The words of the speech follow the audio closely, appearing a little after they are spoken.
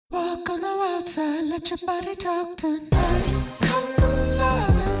outside, let your body talk tonight. Come alive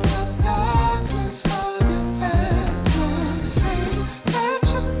in the darkness of your fantasy.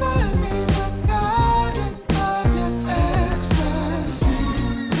 Let your mind be the garden of your ecstasy.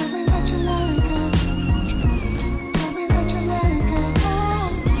 Tell me that you like it. Tell me that you like it.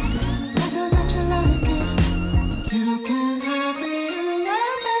 Oh, I know that you like it. You can have me in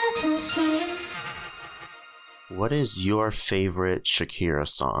fantasy. What is your favorite Shakira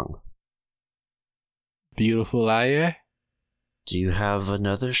song? Beautiful Liar. Do you have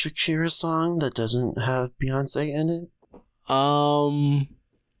another Shakira song that doesn't have Beyonce in it?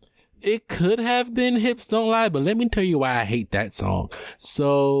 It could have been Hips Don't Lie, but let me tell you why I hate that song.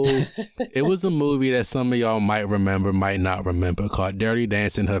 So, it was a movie that some of y'all might remember, might not remember, called Dirty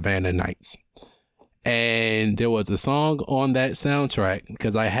Dancing Havana Nights. And there was a song on that soundtrack,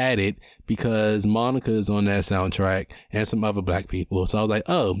 because I had it, because Monica is on that soundtrack and some other black people. So I was like,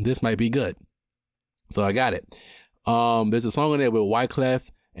 oh, this might be good. So I got it. There's a song on there with Wyclef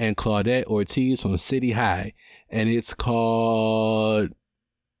and Claudette Ortiz from City High. And it's called,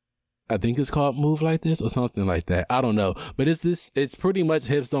 I think it's called Move Like This or something like that. I don't know. But it's pretty much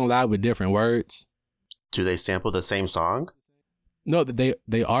Hips Don't Lie with different words. Do they sample the same song? No, they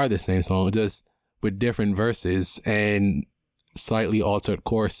are the same song, just with different verses and slightly altered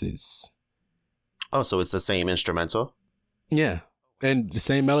choruses. Oh, so it's the same instrumental? Yeah. And the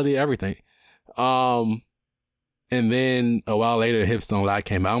same melody, everything. And then a while later, Hips Don't Lie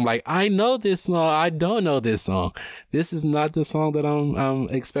came out. I'm like, I know this song. I don't know this song. This is not the song that I'm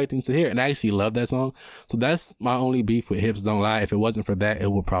expecting to hear. And I actually love that song. So that's my only beef with Hips Don't Lie. If it wasn't for that,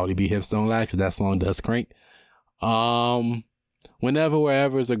 it would probably be Hips Don't Lie, because that song does crank. Whenever,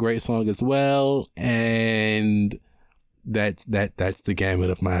 Wherever is a great song as well. And that's the gamut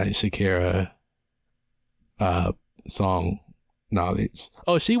of my Shakira song knowledge.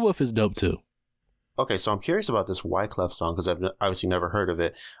 Oh, She Wolf is dope too. Okay, so I'm curious about this Wyclef song because I've obviously never heard of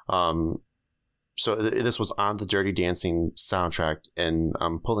it. So this was on the Dirty Dancing soundtrack, and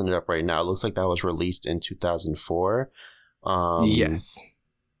I'm pulling it up right now. It looks like that was released in 2004. Yes.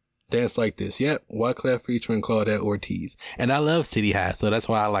 Dance Like This. Yep. Wyclef featuring Claudette Ortiz. And I love City High, so that's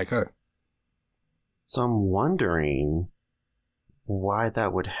why I like her. So I'm wondering why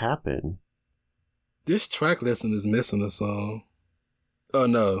that would happen. This track listing is missing a song. Oh,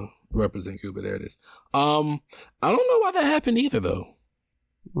 no. Represent Cuba. There it is. I don't know why that happened either, though.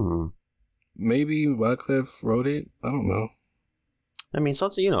 Maybe Wyclef wrote it. I don't know. I mean,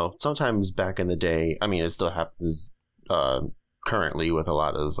 sometimes back in the day, I mean, it still happens currently with a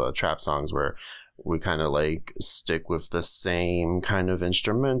lot of trap songs where we kind of like stick with the same kind of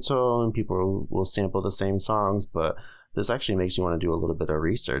instrumental and people will sample the same songs, but this actually makes you want to do a little bit of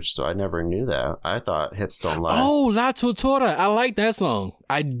research. So I never knew that. I thought Hips Don't Lie. Oh, La Tutora. I like that song.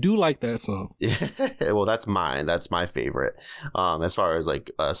 I do like that song. Well, that's mine. That's my favorite. As far as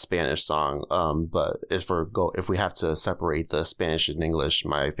like a Spanish song. But if we have to separate the Spanish and English,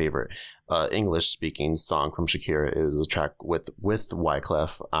 my favorite English speaking song from Shakira is a track with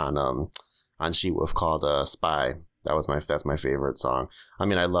Wyclef on She Wolf called Spy. That's my favorite song. I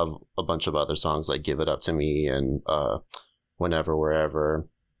mean, I love a bunch of other songs like Give It Up to Me and Whenever, Wherever.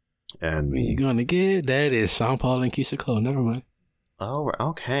 And When You Gonna Get That is Sean Paul and Keisha Cole. Never mind. Oh,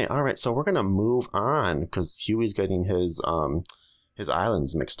 okay. All right. So we're going to move on because Huey's getting his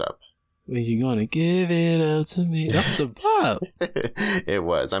islands mixed up. When You Gonna Give It Up to Me? That was a pop. It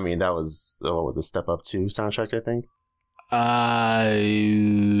was. I mean, that was, what was it, Step Up 2 soundtrack, I think?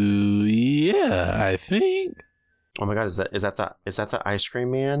 Yeah, I think. Oh my God, is that the Ice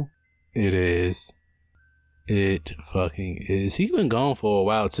Cream Man? It is. It fucking is. He's been gone for a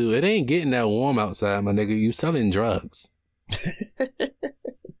while too. It ain't getting that warm outside, my nigga. You selling drugs.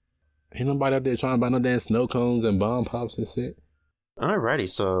 Ain't nobody out there trying to buy no damn snow cones and bomb pops and shit. Alrighty,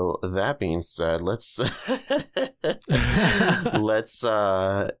 so that being said, let's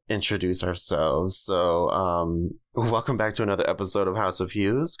introduce ourselves. So welcome back to another episode of House of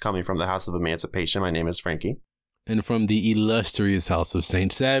Hues, coming from the House of Emancipation. My name is Frankie. And from the illustrious House of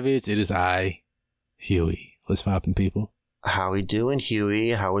Saint Savage, it is I, Huey. What's poppin', people? How we doing,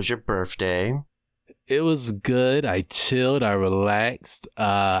 Huey? How was your birthday? It was good. I chilled. I relaxed.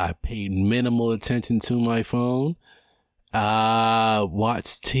 I paid minimal attention to my phone.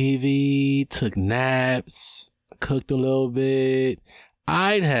 Watched TV, took naps, cooked a little bit.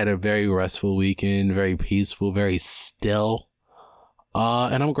 I'd had a very restful weekend, very peaceful, very still.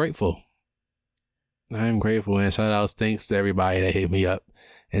 And I'm grateful. I'm grateful, and shout outs, thanks to everybody that hit me up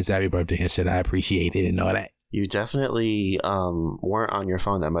and said happy birthday and shit. I appreciate it and all that. You definitely weren't on your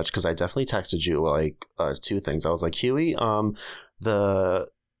phone that much because I definitely texted you like two things. I was like, Huey, the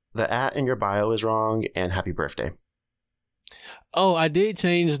The @ in your bio is wrong, and happy birthday. Oh, I did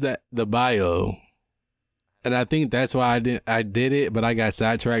change the bio. And I think that's why I did it, but I got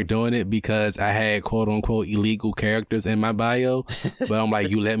sidetracked doing it because I had quote unquote illegal characters in my bio. But I'm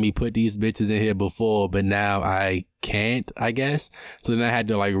like, you let me put these bitches in here before, but now I can't, I guess. So then I had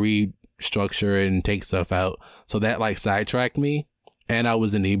to like restructure and take stuff out. So that like sidetracked me, and I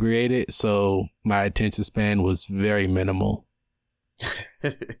was inebriated. So my attention span was very minimal.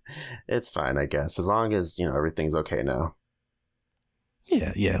 It's fine, I guess, as long as, you know, everything's okay now.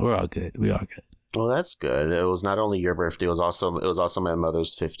 Yeah, we're all good. We all good. Well, that's good. It was not only your birthday, it was also my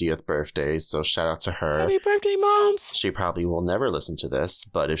mother's 50th birthday, so shout out to her. Happy birthday, moms. She probably will never listen to this,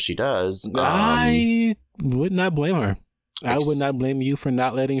 but if she does, I would not blame her. I would not blame you for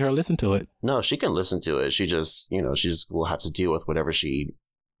not letting her listen to it. No, she can listen to it. She just, you know, will have to deal with whatever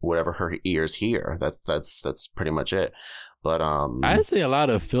her ears hear. That's pretty much it. But I say a lot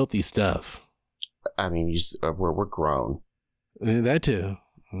of filthy stuff. I mean, we're grown. That too.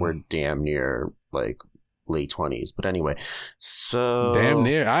 We're damn near like late 20s. But anyway, so damn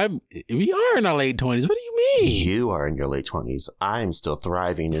near. We are in our late 20s. What do you mean? You are in your late 20s. I'm still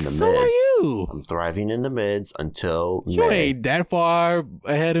thriving in the mids. So are you. I'm thriving in the mids until you May. Ain't that far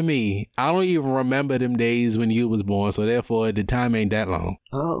ahead of me. I don't even remember them days when you was born, so therefore the time ain't that long.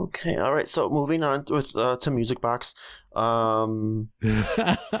 Okay, all right. So moving on with to Music Box. What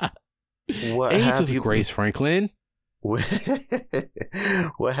Age have with you Grace Franklin? What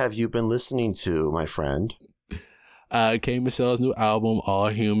have you been listening to, my friend? K. Michelle's new album,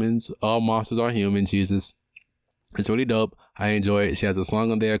 All Monsters Are Human, Jesus. It's really dope. I enjoy it. She has a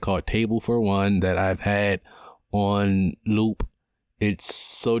song on there called Table for One that I've had on loop. It's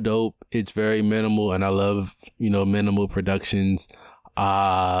so dope. It's very minimal, and I love, minimal productions.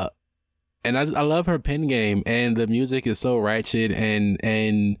 And I love her pen game, and the music is so ratchet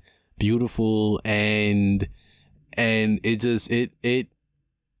and beautiful, and it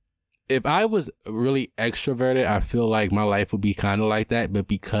if I was really extroverted, I feel like my life would be kind of like that. But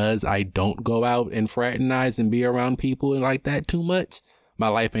because I don't go out and fraternize and be around people like that too much, my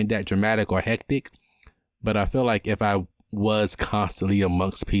life ain't that dramatic or hectic. But I feel like if I was constantly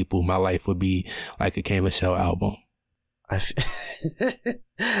amongst people, my life would be like a K. Michelle album.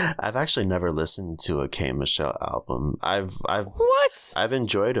 I've actually never listened to a K. Michelle album. I've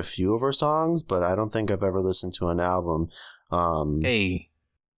enjoyed a few of her songs, but I don't think I've ever listened to an album. Hey,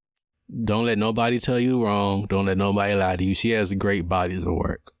 don't let nobody tell you wrong. Don't let nobody lie to you. She has great bodies of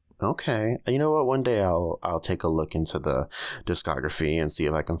work. Okay, you know what? One day I'll take a look into the discography and see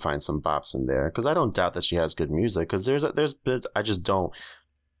if I can find some bops in there, because I don't doubt that she has good music. Because I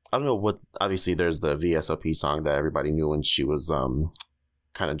don't know what. Obviously, there's the VSOP song that everybody knew when she was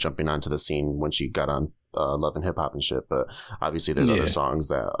kind of jumping onto the scene when she got on Love and Hip Hop and shit. But obviously, there's other songs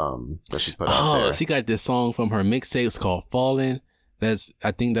that she's put out there. Oh, she got this song from her mixtapes called "Fallen." I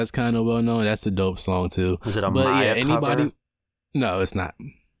think that's kind of well known. That's a dope song too. Is it a Maya cover? No, it's not.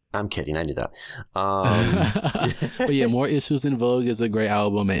 I'm kidding. I knew that. But yeah, More Issues in Vogue is a great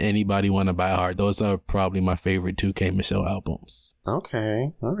album, and Anybody Wanna Buy Heart. Those are probably my favorite 2K Michelle albums.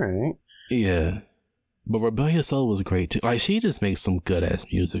 Okay. All right. Yeah. But Rebellious Soul was great too. Like, she just makes some good ass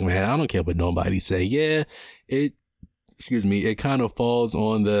music, man. I don't care what nobody say. Yeah, it kind of falls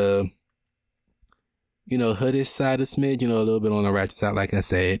on the, hoodish side of smidge, a little bit on the ratchet side, like I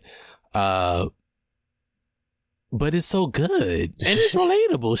said. But it's so good. And it's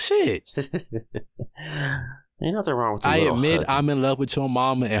relatable. Shit. Ain't nothing wrong with I admit I'm in love with your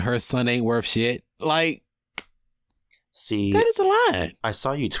mama and her son ain't worth shit. Like, see, that is a lie. I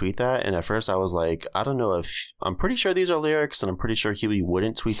saw you tweet that, and at first I was like, I don't know if... I'm pretty sure these are lyrics, and I'm pretty sure Huey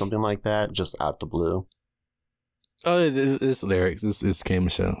wouldn't tweet something like that just out the blue. Oh, it's lyrics. It's K.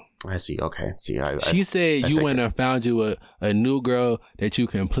 Michelle. I see. Okay. See, she said you went and found you a new girl that you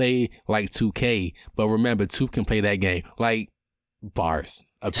can play like 2K, but remember, 2 can play that game. Like, bars,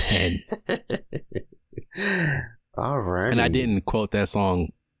 a pen. All right. And I didn't quote that song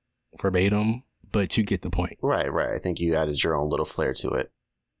verbatim, but you get the point. Right. I think you added your own little flair to it.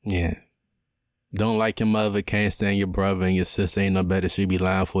 Yeah. Don't like your mother, can't stand your brother, and your sister ain't no better. She be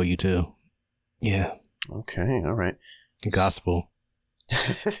lying for you too. Yeah. Okay. All right. Gospel.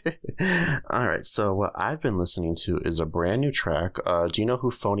 All right. So what I've been listening to is a brand new track. Do you know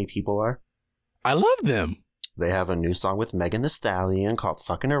who Phony People are? I love them. They have a new song with Megan Thee Stallion called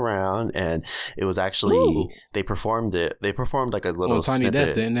 "Fucking Around," and it was actually Ooh. they performed it. They performed like a little On Tiny snippet.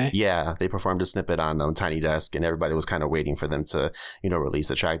 Desk, didn't they? Yeah, they performed a snippet on Tiny Desk, and everybody was kind of waiting for them to, release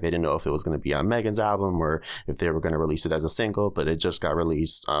the track. They didn't know if it was going to be on Megan's album or if they were going to release it as a single, but it just got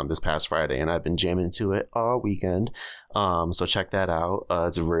released this past Friday, and I've been jamming to it all weekend. So check that out.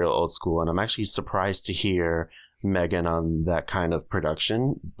 It's real old school, and I'm actually surprised to hear Megan on that kind of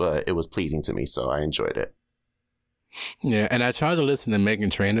production, but it was pleasing to me, so I enjoyed it. Yeah, and I tried to listen to Megan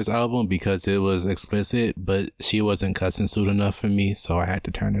Trainor's album because it was explicit, but she wasn't cussing soon enough for me, so I had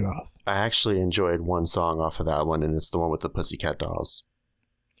to turn it off. I actually enjoyed one song off of that one, and it's the one with the Pussycat Dolls.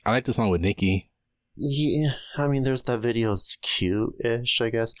 I like the song with Nicki. Yeah, I mean, there's that video's cute-ish, I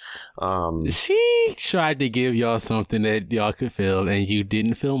guess. She tried to give y'all something that y'all could feel, and you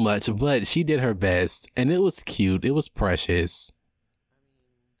didn't feel much, but she did her best, and it was cute. It was precious.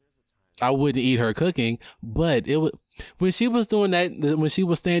 I wouldn't eat her cooking, but it was when she was doing that, when she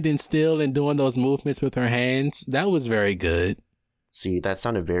was standing still and doing those movements with her hands, that was very good. See, that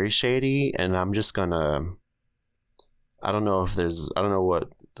sounded very shady, and I'm just gonna... I don't know what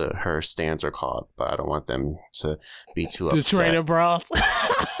her stands are called, but I don't want them to be too upset. The trainer bras.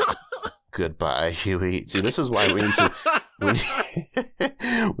 Goodbye, Huey. See, this is why we need to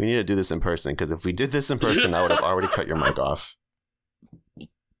do this in person, because if we did this in person, I would have already cut your mic off.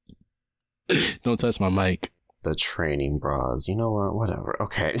 Don't touch my mic. The training bras. You know what? Whatever.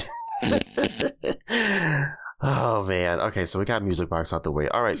 Okay. Oh, man. Okay, so we got Music Box out the way.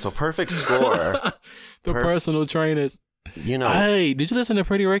 All right, so perfect score. The personal trainers. Hey, did you listen to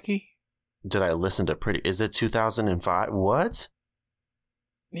Pretty Ricky? Did I listen to Pretty? Is it 2005? What?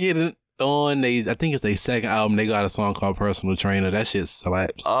 Yeah, I think it's their second album. They got a song called Personal Trainer. That shit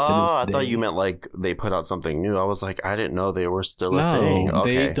slaps. Oh, I thought you meant like they put out something new. I was like, I didn't know they were still a thing.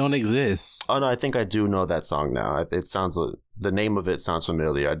 Okay. They don't exist. Oh no, I think I do know that song now. It sounds, the name of it sounds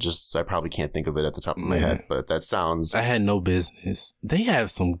familiar. I probably can't think of it at the top of my head, but that sounds. I had no business. They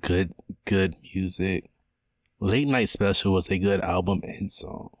have some good music. Late Night Special was a good album and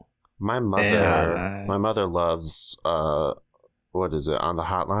song. My mother loves what is it, On the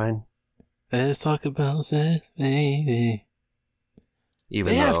Hotline? Let's talk about sex, baby.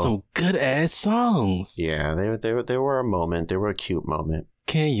 They have some good ass songs. Yeah, they were a moment. They were a cute moment.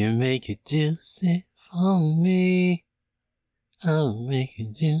 Can you make it juicy for me? I'll make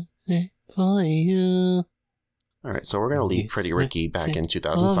it juicy for you. All right, so we're going to leave Pretty Ricky back in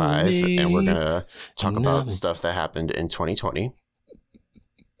 2005, and we're going to talk about stuff that happened in 2020.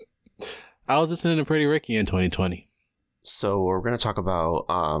 I was listening to Pretty Ricky in 2020. So we're going to talk about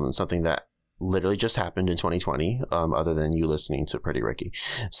something that literally just happened in 2020, other than you listening to Pretty Ricky.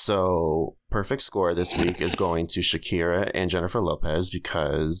 So perfect score this week is going to Shakira and Jennifer Lopez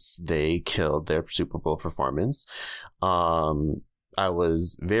because they killed their Super Bowl performance. I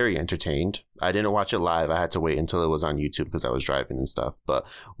was very entertained. I didn't watch it live. I had to wait until it was on YouTube because I was driving and stuff. But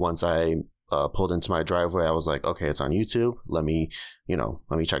once I pulled into my driveway, I was like, okay, it's on YouTube. Let me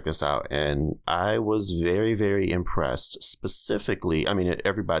check this out. And I was very, very impressed. Specifically, I mean,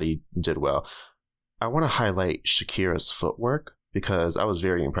 everybody did well. I want to highlight Shakira's footwork because I was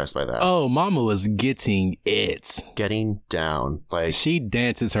very impressed by that. Oh, Mama was getting it. Getting down. Like, she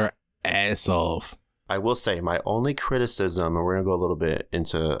dances her ass off. I will say my only criticism, and we're going to go a little bit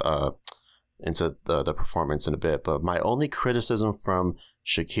into the performance in a bit, but my only criticism from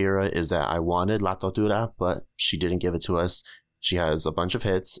Shakira is that I wanted La Tortura, but she didn't give it to us. She has a bunch of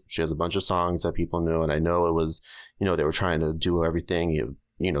hits. She has a bunch of songs that people knew, and I know it was, they were trying to do everything.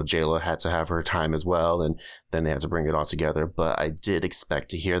 J-Lo had to have her time as well, and then they had to bring it all together. But I did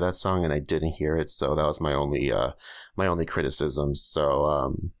expect to hear that song, and I didn't hear it, so that was my only criticism.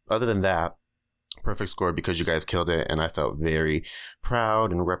 So other than that, perfect score because you guys killed it, and I felt very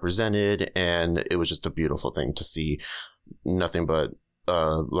proud and represented, and it was just a beautiful thing to see. Nothing but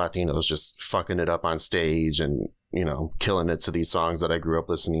Latinos just fucking it up on stage and killing it to these songs that I grew up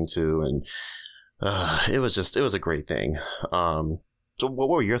listening to, and it was a great thing. So what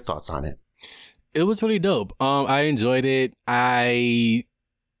were your thoughts on it? It was really dope. I enjoyed it. I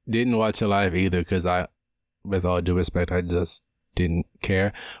didn't watch it live either because with all due respect, I just didn't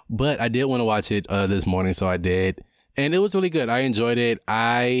care, but I did want to watch it this morning, so I did, and it was really good. I enjoyed it.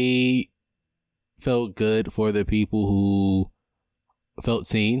 I felt good for the people who felt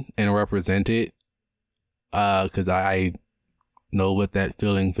seen and represented, because I know what that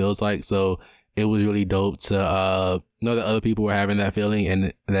feeling feels like. So it was really dope to know that other people were having that feeling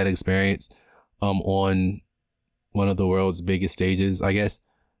and that experience on one of the world's biggest stages, I guess.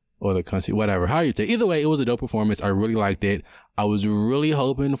 Or the country, whatever, how you say. Either way, it was a dope performance. I really liked it. I was really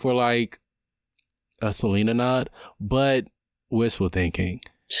hoping for like a Selena nod, but wishful thinking.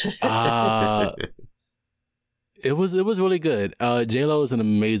 It was really good. J-Lo is an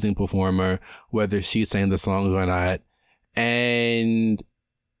amazing performer, whether she sang the song or not. And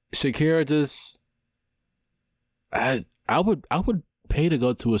Shakira just, I would pay to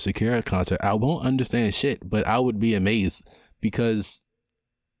go to a Shakira concert. I won't understand shit, but I would be amazed because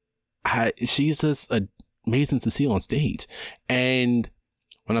she's just amazing to see on stage. And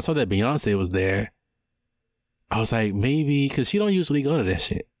when I saw that Beyonce was there, I was like, maybe, because she don't usually go to that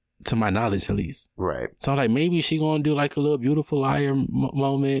shit, to my knowledge at least. Right. So I'm like, maybe she gonna do like a little Beautiful Liar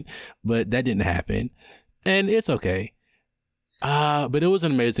moment, but that didn't happen. And it's okay. But it was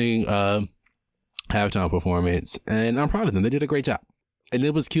an amazing halftime performance, and I'm proud of them. They did a great job. And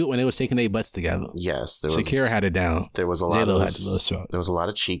it was cute when they was shaking their butts together. Yes, Shakira had it down. There was a lot J-Lo of had the little stroke. There was a lot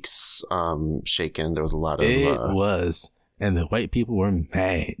of cheeks shaken. There was a lot of It was, and the white people were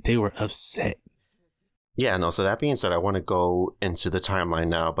mad. They were upset. Yeah, no. So that being said, I want to go into the timeline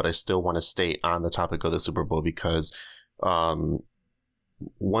now, but I still want to stay on the topic of the Super Bowl because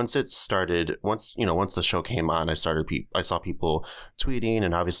once it started, once the show came on, I saw people tweeting,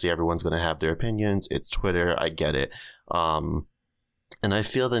 and obviously everyone's going to have their opinions. It's Twitter. I get it. And I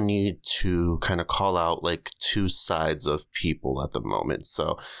feel the need to kind of call out like two sides of people at the moment.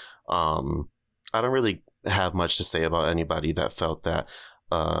 So I don't really have much to say about anybody that felt that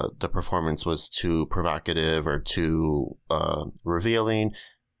the performance was too provocative or too revealing.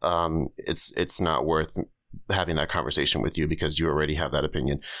 It's not worth having that conversation with you because you already have that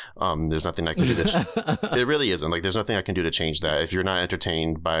opinion. There's nothing I can do to it really isn't. Like, there's nothing I can do to change that. If you're not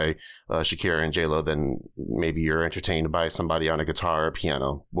entertained by Shakira and J-Lo, then maybe you're entertained by somebody on a guitar or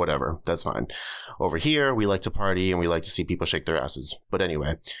piano, whatever. That's fine. Over here, we like to party and we like to see people shake their asses. But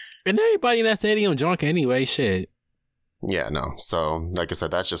anyway. And everybody in that stadium drunk anyway, shit. Yeah, no. So, like I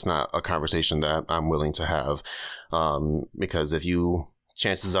said, that's just not a conversation that I'm willing to have. Because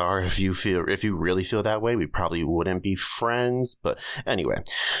chances are, if you really feel that way, we probably wouldn't be friends. But anyway,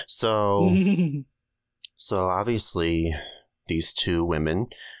 so obviously these two women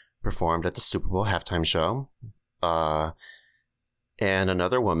performed at the Super Bowl halftime show. And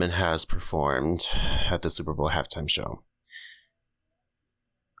another woman has performed at the Super Bowl halftime show.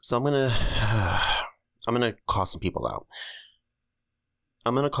 So I'm gonna call some people out.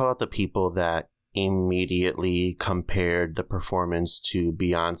 I'm gonna call out the people that immediately compared the performance to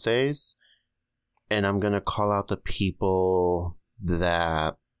Beyonce's, and I'm gonna call out the people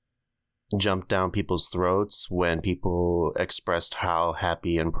that jumped down people's throats when people expressed how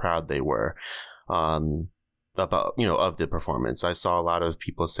happy and proud they were about of the performance. I saw a lot of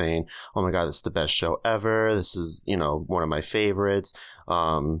people saying, "Oh my God, this is the best show ever. This is one of my favorites."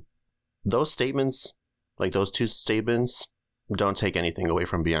 Those statements, like those two statements, don't take anything away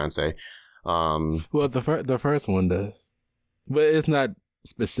from Beyonce. Well, the first one does, but it's not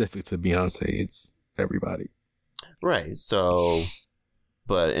specific to Beyonce. It's everybody, right? So,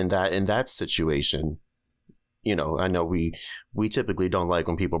 but in that situation, I know we typically don't like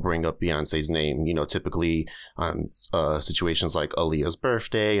when people bring up Beyonce's name. Typically on situations like Aaliyah's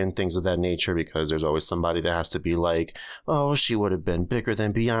birthday and things of that nature, because there's always somebody that has to be like, "Oh, she would have been bigger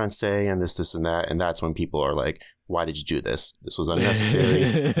than Beyonce," and this, and that, and that's when people are like, "Why did you do this? This was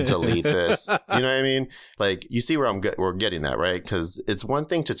unnecessary. Delete this." You know what I mean? Like, you see where we're getting at, right? Because it's one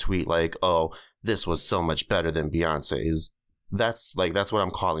thing to tweet like, "Oh, this was so much better than Beyonce's." That's what I'm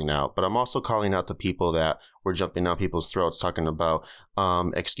calling out. But I'm also calling out the people that were jumping down people's throats talking about,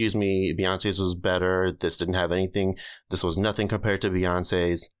 excuse me, Beyonce's was better. This didn't have anything. This was nothing compared to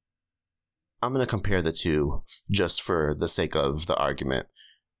Beyonce's. I'm going to compare the two just for the sake of the argument.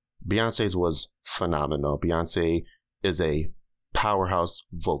 Beyonce's was phenomenal. Beyonce is a powerhouse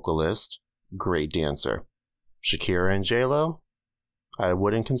vocalist, great dancer. Shakira and J-Lo, I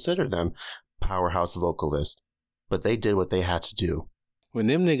wouldn't consider them powerhouse vocalists, but they did what they had to do. When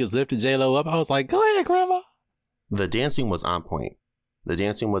them niggas lifted J-Lo up, I was like, "Go ahead, grandma." The dancing was on point.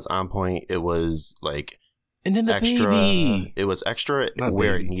 It was like, and then the extra. baby. It was extra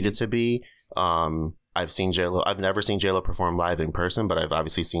where it needed to be. I've seen J-Lo. I've never seen J-Lo perform live in person, but I've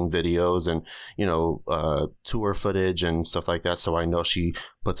obviously seen videos and, tour footage and stuff like that. So I know she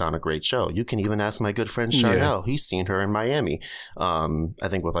puts on a great show. You can even ask my good friend Charnel. Yeah. He's seen her in Miami. I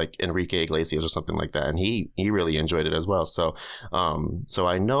think with like Enrique Iglesias or something like that. And he really enjoyed it as well. So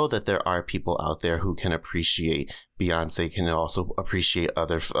I know that there are people out there who can appreciate Beyonce, can also appreciate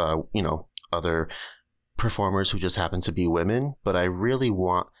other, other performers who just happen to be women. But I really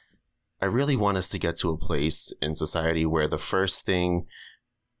want us to get to a place in society where the first thing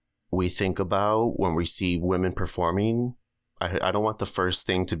we think about when we see women performing I don't want the first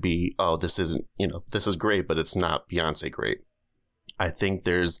thing to be, oh, this isn't, this is great, but it's not Beyonce great. I think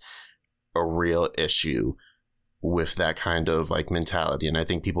there's a real issue with that kind of like mentality, and I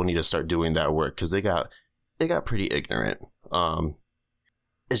think people need to start doing that work because they got pretty ignorant.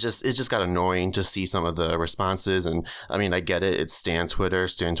 It just got annoying to see some of the responses, and I mean, I get it. It's Stan Twitter.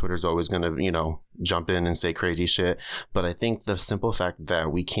 Stan Twitter's always gonna jump in and say crazy shit, but I think the simple fact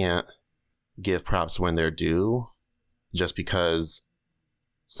that we can't give props when they're due, just because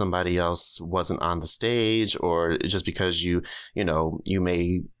somebody else wasn't on the stage, or just because you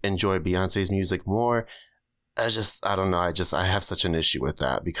may enjoy Beyonce's music more. I don't know. I have such an issue with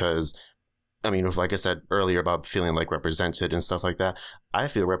that because, I mean, like I said earlier about feeling like represented and stuff like that, I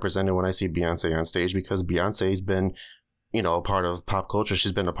feel represented when I see Beyonce on stage because Beyonce's been, a part of pop culture.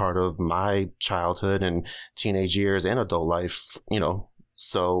 She's been a part of my childhood and teenage years and adult life,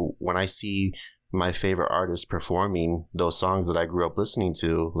 So when I see my favorite artists performing those songs that I grew up listening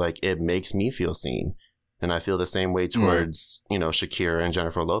to, like, it makes me feel seen. And I feel the same way towards, Shakira and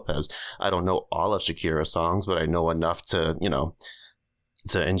Jennifer Lopez. I don't know all of Shakira's songs, but I know enough to,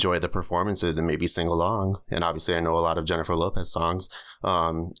 to enjoy the performances and maybe sing along. And obviously I know a lot of Jennifer Lopez songs.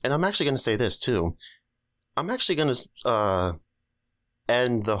 And I'm actually going to say this too. I'm actually going to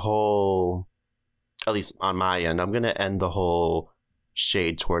end the whole, at least on my end, I'm going to end the whole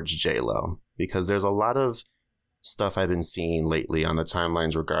shade towards J-Lo, because there's a lot of stuff I've been seeing lately on the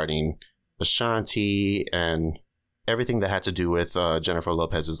timelines regarding Ashanti and everything that had to do with Jennifer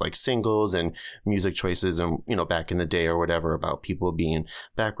Lopez's like singles and music choices, and back in the day or whatever, about people being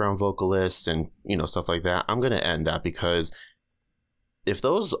background vocalists and stuff like that. I'm gonna end that, because if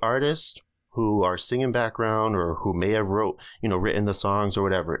those artists who are singing background or who may have written the songs or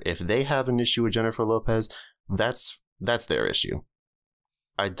whatever, if they have an issue with Jennifer Lopez, that's their issue.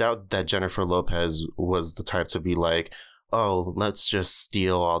 I doubt that Jennifer Lopez was the type to be like, oh, let's just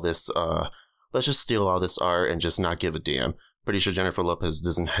steal all this art and just not give a damn. Pretty sure Jennifer Lopez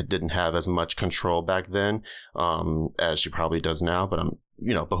didn't have as much control back then as she probably does now. But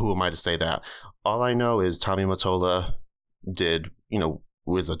but who am I to say that? All I know is Tommy Mottola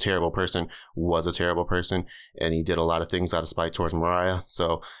was a terrible person, and he did a lot of things out of spite towards Mariah.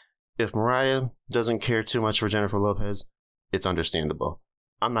 So if Mariah doesn't care too much for Jennifer Lopez, it's understandable.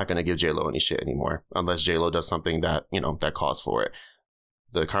 I'm not going to give J-Lo any shit anymore unless J-Lo does something that, that calls for it.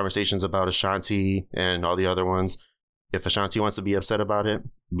 The conversations about Ashanti and all the other ones, if Ashanti wants to be upset about it,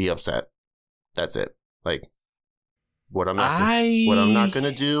 be upset. That's it. Like, what I'm not going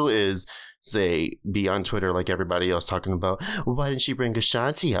to do is be on Twitter like everybody else talking about, well, why didn't she bring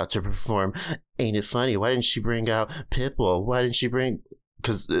Ashanti out to perform? Ain't it funny? Why didn't she bring out Pitbull? Why didn't she bring...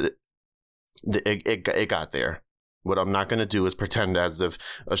 Because it got there. What I'm not going to do is pretend as if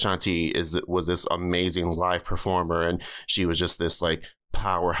Ashanti was this amazing live performer and she was just this like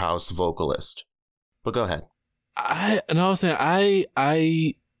powerhouse vocalist. But go ahead. Well,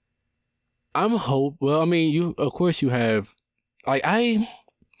 I mean, of course you have, like, I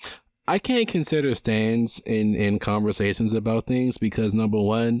can't consider stands in conversations about things because, number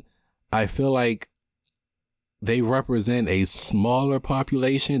one, I feel like they represent a smaller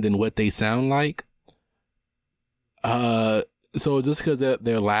population than what they sound like. So just because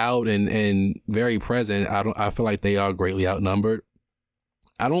they're loud and very present, I feel like they are greatly outnumbered.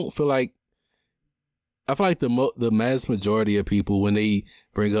 I feel like the mass majority of people, when they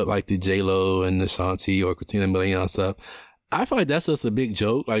bring up like the J-Lo and the Ashanti or Christina Milian stuff, I feel like that's just a big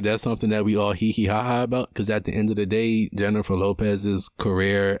joke. Like, that's something that we all hee hee ha ha about, because at the end of the day, Jennifer Lopez's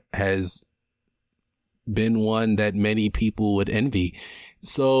career has been one that many people would envy.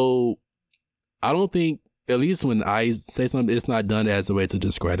 So I don't think, at least when I say something, it's not done as a way to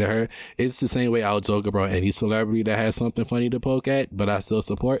discredit her. It's the same way I'll joke about any celebrity that has something funny to poke at, but I still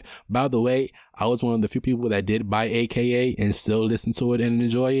support. By the way, I was one of the few people that did buy AKA and still listen to it and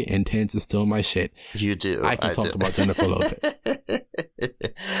enjoy it and tend to steal my shit. You do. I can talk about Jennifer Lopez.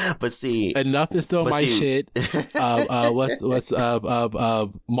 But see, enough to steal my shit.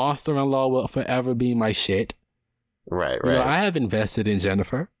 Monster-in-Law will forever be my shit. Right. I have invested in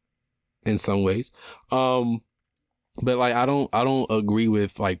Jennifer in some ways, but like I don't agree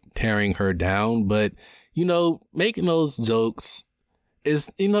with like tearing her down, but making those jokes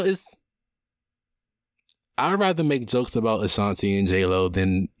is I'd rather make jokes about Ashanti and J-Lo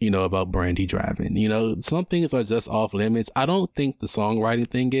than about Brandy driving. Some things are just off limits. I don't think the songwriting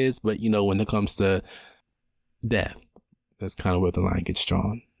thing is, but when it comes to death, that's kind of where the line gets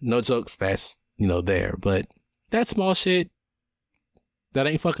drawn. No jokes fast there, but that small shit that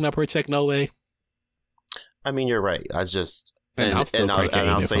ain't fucking up her check no way. I mean, you're right. And I'm still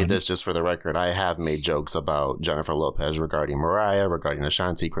I'll say this just for the record. I have made jokes about Jennifer Lopez regarding Mariah, regarding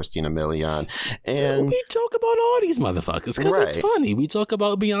Ashanti, Christina Milian. And we joke about all these motherfuckers because it's funny. We joke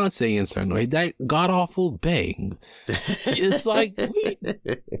about Beyonce in certain way. That god-awful bang. It's like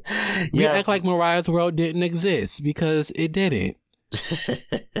we act like Mariah's World didn't exist because it didn't.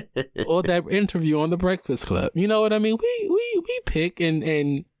 Or that interview on The Breakfast Club. You know what I mean? We pick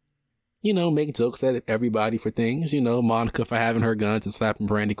and you know, make jokes at everybody for things. You know, Monica for having her guns and slapping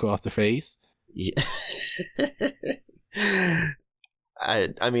Brandy across the face. Yeah.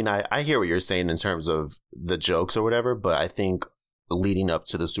 I mean, I hear what you're saying in terms of the jokes or whatever, but I think leading up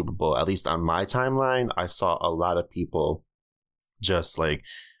to the Super Bowl, at least on my timeline, I saw a lot of people just really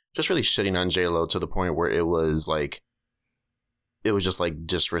shitting on J-Lo to the point where it was just like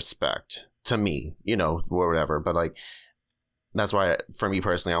disrespect to me, you know, or whatever. But like, that's why, for me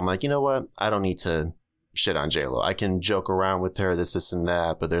personally, I'm like, you know what? I don't need to shit on J-Lo. I can joke around with her, this and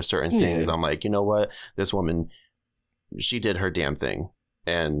that, but there's certain things I'm like, you know what? This woman, she did her damn thing.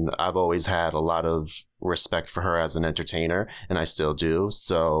 And I've always had a lot of respect for her as an entertainer, and I still do.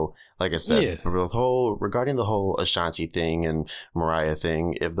 So, like I said, regarding the whole Ashanti thing and Mariah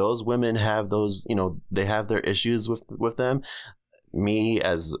thing, if those women have those, you know, they have their issues with them, me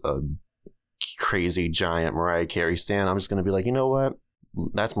as a crazy giant Mariah Carey stan, I'm just going to be like, you know what?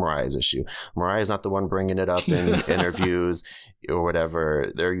 That's Mariah's issue. Mariah's not the one bringing it up in interviews or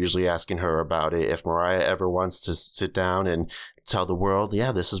whatever. They're usually asking her about it. If Mariah ever wants to sit down and tell the world,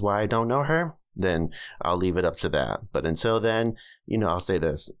 yeah, this is why I don't know her, then I'll leave it up to that. But until then, you know, I'll say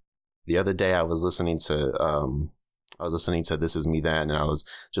this. The other day I was listening to This Is Me Then, and I was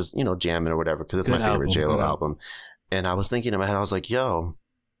just, you know, jamming or whatever, because it's my favorite J-Lo album. And I was thinking in my head, I was like, yo,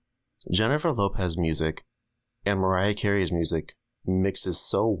 Jennifer Lopez music and Mariah Carey's music mixes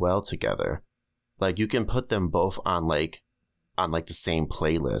so well together. Like, you can put them both on the same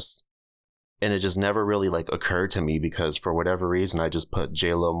playlist, and it just never really like occurred to me, because for whatever reason I just put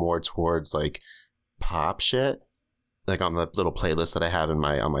J-Lo more towards like pop shit. Like on the little playlist that I have on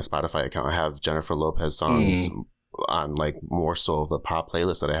my Spotify account, I have Jennifer Lopez songs on like more so of the pop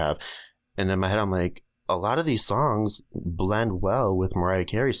playlist that I have, and in my head I'm like, a lot of these songs blend well with Mariah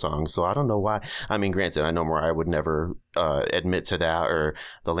Carey songs. So I don't know why. I mean, granted, I know Mariah would never admit to that, or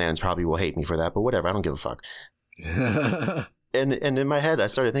the Lands probably will hate me for that, but whatever. I don't give a fuck. And in my head, I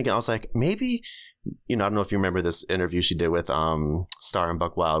started thinking, I was like, maybe, you know, I don't know if you remember this interview she did with Star and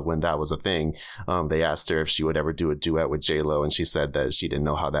Buck Wild when that was a thing. They asked her if she would ever do a duet with J-Lo, and she said that she didn't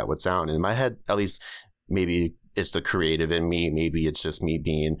know how that would sound. And in my head, at least, maybe it's the creative in me. Maybe it's just me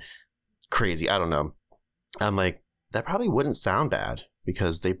being crazy. I don't know. I'm like, that probably wouldn't sound bad,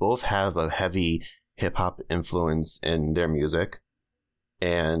 because they both have a heavy hip hop influence in their music.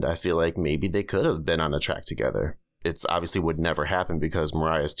 And I feel like maybe they could have been on a track together. It's obviously would never happen, because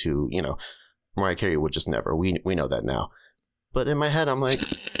Mariah's too, you know, Mariah Carey would just never. We know that now. But in my head, I'm like,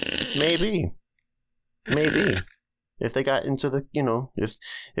 maybe. If they got into the, you know,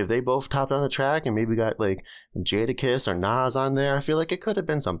 if they both topped on a track and maybe got like Jadakiss or Nas on there, I feel like it could have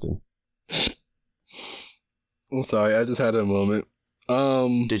been something. I'm sorry, I just had a moment.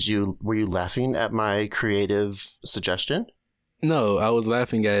 Were you laughing at my creative suggestion? No, I was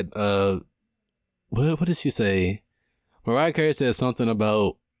laughing at what did she say? Mariah Carey said something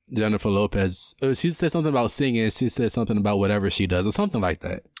about Jennifer Lopez. She said something about singing. She said something about whatever she does, or something like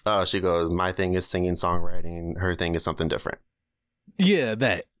that. She goes, my thing is singing, songwriting. Her thing is something different. Yeah,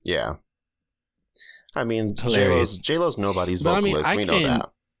 that. Yeah. I mean, J-Lo's nobody's vocalist. I mean, we know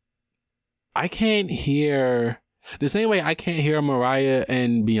that. I can't hear the same way I can't hear a Mariah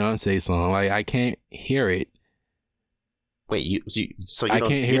and Beyonce song. Like, I can't hear it. Wait, I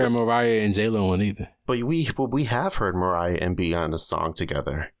can't hear a Mariah and J-Lo one either. But we have heard Mariah and Bey on a song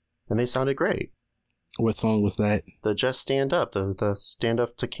together, and they sounded great. What song was that? The Just Stand Up, the Stand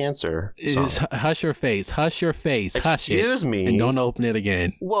Up to Cancer song. It's Hush Your Face. Hush Your Face. Excuse me. And don't open it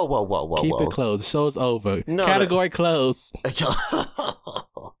again. Whoa. Keep it closed. The show's over. No, Category closed.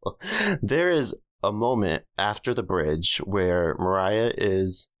 There is a moment after the bridge where Mariah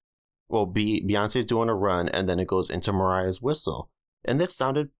is, Beyonce's doing a run, and then it goes into Mariah's whistle, and that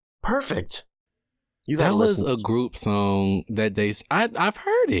sounded perfect. That was a group song that I've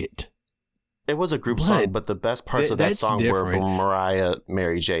heard it. It was a group song, but the best parts of that song were Mariah,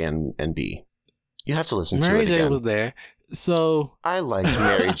 Mary J, and B. You have to listen to it again. Mary J was there, so I liked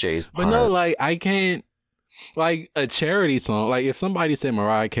Mary J's part. But no, like, I can't. Like a charity song, like if somebody said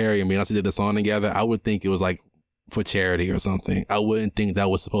Mariah Carey and Beyonce did a song together, I would think it was like for charity or something. I wouldn't think that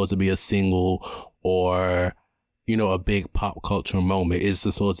was supposed to be a single or, you know, a big pop culture moment. It's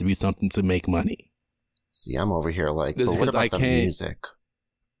supposed to be something to make money. See, I'm over here like, Just but what because I about the can't- music?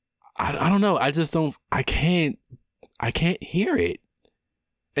 I don't know. I just don't. I can't hear it,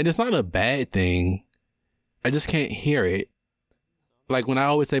 and it's not a bad thing. I just can't hear it. Like when I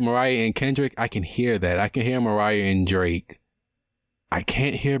always say Mariah and Kendrick, I can hear that. I can hear Mariah and Drake. I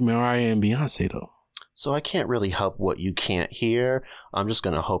can't hear Mariah and Beyonce though. So I can't really help what you can't hear. I'm just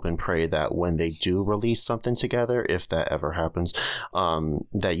going to hope and pray that when they do release something together, if that ever happens,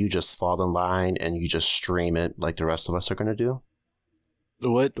 that you just fall in line and you just stream it like the rest of us are going to do.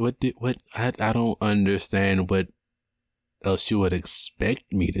 What I don't understand what else you would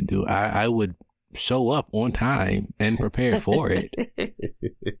expect me to do. I would show up on time and prepare for it.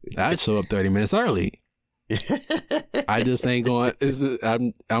 I'd show up 30 minutes early. I just ain't going.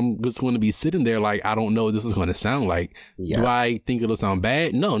 I'm just going to be sitting there like I don't know what this is going to sound like. Yeah. Do I think it'll sound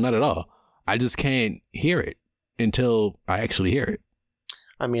bad? No, not at all. I just can't hear it until I actually hear it.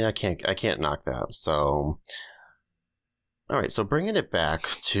 I mean, I can't knock that. So, all right. So bringing it back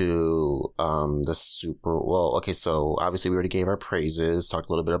to the Super. Well, okay. So obviously we already gave our praises. Talked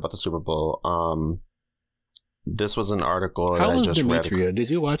a little bit about the Super Bowl. This was an article How that was I just read. Demetria? Did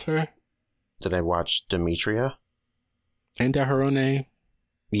you watch her? Did I watch Demetria? Ain't that her own name?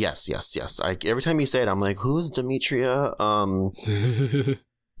 Yes. Every time you say it, I'm like, who's Demetria?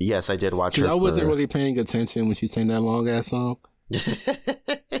 Yes, I did watch her. I wasn't really paying attention when she sang that long ass song.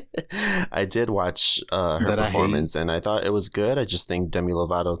 I did watch her That I performance, and I thought it was good. I just think Demi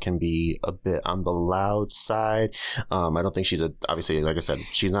Lovato can be a bit on the loud side. I don't think she's obviously, like I said,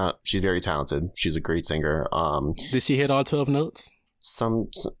 she's very talented. She's a great singer. Did she hit all 12 notes?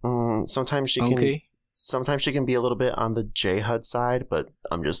 Sometimes she can. Okay. Sometimes she can be a little bit on the J Hud side, but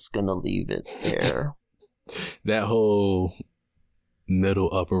I'm just gonna leave it there. That whole middle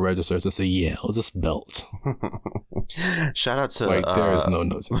upper register is just a it's just belt. Shout out to Like there is no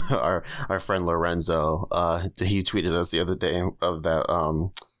notes. our friend Lorenzo. He tweeted us the other day of that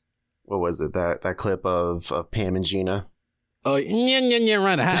what was it, that clip of Pam and Gina. Oh, yeah,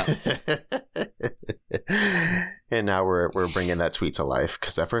 around the house. And now we're bringing that tweet to life,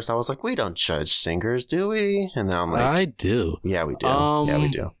 because at first I was like, we don't judge singers, do we? And now I'm like, I do. yeah, we do. Yeah, we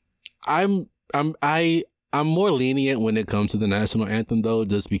do. I'm more lenient when it comes to the national anthem though,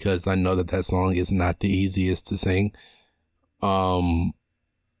 just because I know that song is not the easiest to sing. And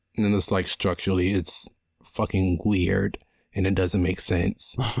it's like structurally it's fucking weird and it doesn't make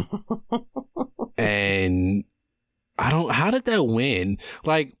sense. And how did that win?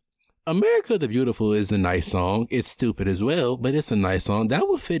 Like, America the Beautiful is a nice song. It's stupid as well, but it's a nice song. That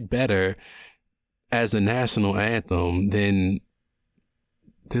would fit better as a national anthem than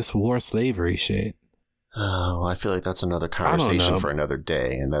this war slavery shit. Oh, I feel like that's another conversation for another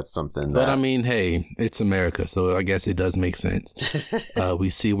day, and that's something that... But I mean, hey, it's America, so I guess it does make sense. We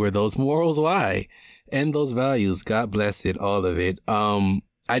see where those morals lie and those values. God bless it, all of it.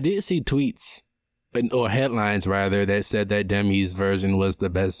 I did see tweets, or headlines rather, that said that Demi's version was the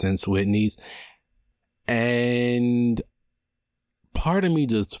best since Whitney's. And part of me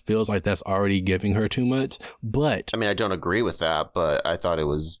just feels like that's already giving her too much. But I mean, I don't agree with that, but I thought it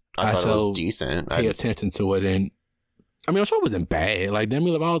was decent. Pay attention to it. And I mean, I'm sure it wasn't bad. Like,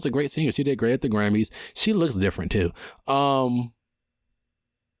 Demi Lovato was a great singer. She did great at the Grammys. She looks different too.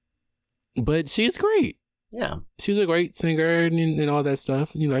 But she's great. Yeah. She's a great singer and all that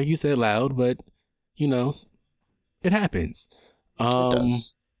stuff. You know, like you said, loud, but you know, it happens. It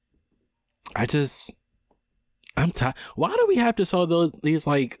does. I'm tired. Why do we have to show these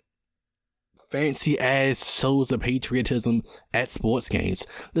like fancy ass shows of patriotism at sports games?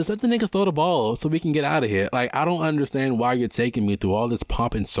 Just let the niggas throw the ball so we can get out of here. Like, I don't understand why you're taking me through all this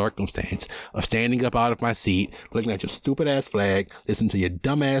pomp and circumstance of standing up out of my seat, looking at your stupid ass flag, listening to your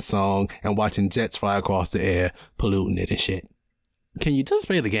dumb ass song, and watching jets fly across the air, polluting it and shit. Can you just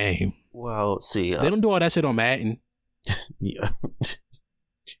play the game? Well, see, they don't do all that shit on Madden. Yeah.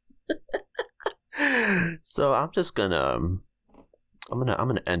 So I'm just gonna I'm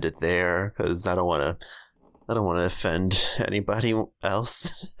gonna end it there, because I don't want to offend anybody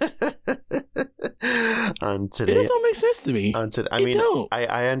else. On today, It doesn't make sense to me.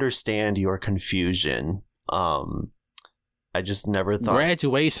 I understand your confusion. I just never thought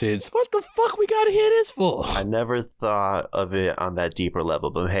graduations. What the fuck we gotta hear this for? I never thought of it on that deeper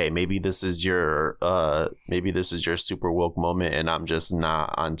level. But hey, maybe this is your super woke moment, and I'm just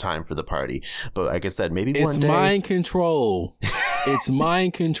not on time for the party. But like I said, maybe it's one day. Mind control. It's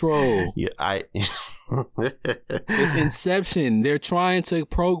mind control. Yeah, it's Inception. They're trying to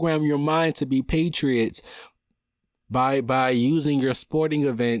program your mind to be patriots by using your sporting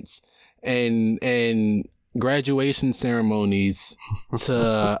events and graduation ceremonies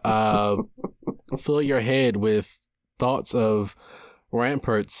to fill your head with thoughts of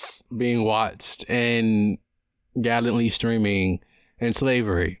ramparts being watched and gallantly streaming and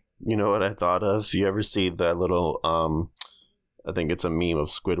slavery. You know what I thought of? You ever see that little I think it's a meme of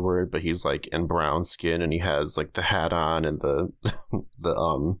Squidward, but he's like in brown skin and he has like the hat on and the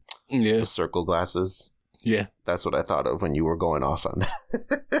the circle glasses. Yeah. That's what I thought of when you were going off on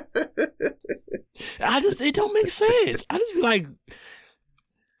that. It don't make sense. I just be like,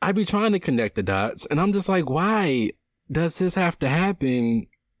 I be trying to connect the dots and I'm just like, why does this have to happen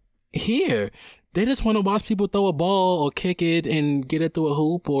here? They just want to watch people throw a ball or kick it and get it through a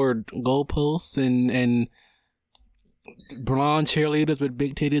hoop or goalposts and blonde cheerleaders with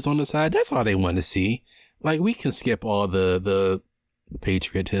big titties on the side. That's all they want to see. Like, we can skip all the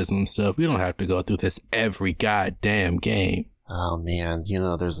patriotism stuff. We don't have to go through this every goddamn game. Oh man, you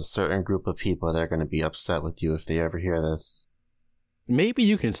know, there's a certain group of people that are going to be upset with you if they ever hear this. Maybe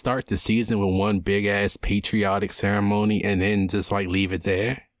you can start the season with one big ass patriotic ceremony and then just like leave it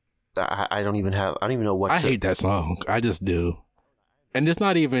there. I don't even know what I hate that song. I just do. And it's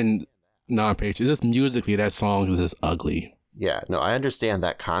not even non-patriot. Just musically, that song is just ugly. Yeah, no, I understand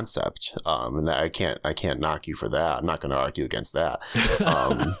that concept, and I can't knock you for that. I'm not going to argue against that.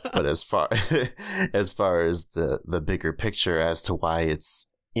 But as far as the bigger picture as to why it's,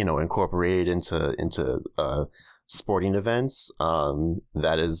 you know, incorporated into sporting events,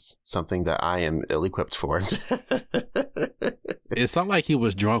 that is something that I am ill-equipped for. It's not like he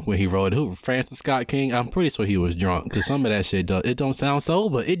was drunk when he wrote it. Who, Francis Scott King? I'm pretty sure he was drunk because some of that shit don't sound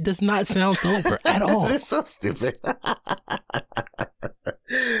sober. It does not sound sober at all. They're so stupid.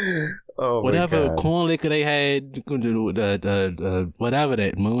 Oh, whatever corn liquor they had, whatever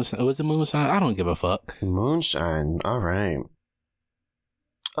that moonshine, was it moonshine? I don't give a fuck. Moonshine. All right.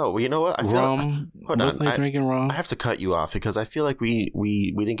 Oh, well, you know what? I feel rum. Hold on. Drinking rum. I have to cut you off because I feel like we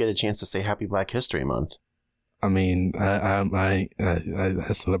didn't get a chance to say Happy Black History Month. I mean, I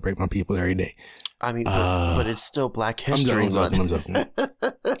celebrate my people every day. I mean, but it's still Black History Month. I'm joking.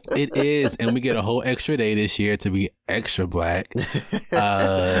 It is, and we get a whole extra day this year to be extra black.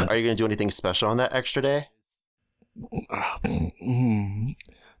 Are you going to do anything special on that extra day?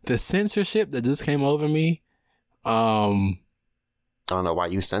 The censorship that just came over me. I don't know why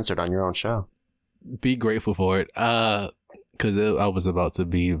you censored on your own show. Be grateful for it. Because I was about to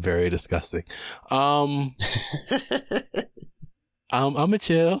be very disgusting. I'm a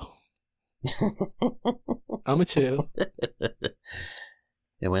chill. I'm a chill.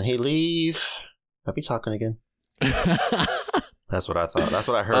 And when he leave, I'll be talking again. That's what I thought. That's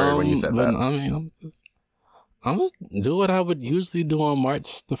what I heard when you said that. I mean, I'm just do what I would usually do on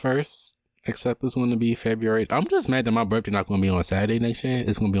March the 1st, except it's going to be February. I'm just mad that my birthday not going to be on Saturday next year.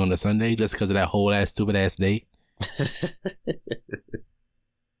 It's going to be on a Sunday just because of that whole ass stupid ass day.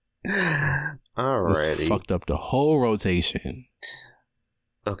 Alrighty. It's fucked up the whole rotation.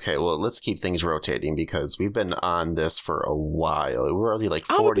 Okay, well, let's keep things rotating because we've been on this for a while. We're already like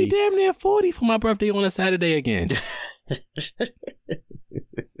 40. I'm gonna be damn near 40 for my birthday on a Saturday again.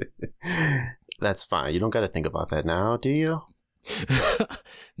 That's fine. You don't got to think about that now, do you?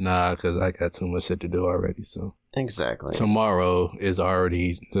 Nah, because I got too much shit to do already. So exactly. Tomorrow is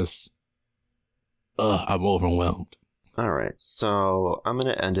already just. I'm overwhelmed. All right, so I'm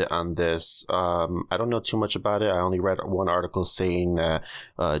going to end it on this. I don't know too much about it. I only read one article saying that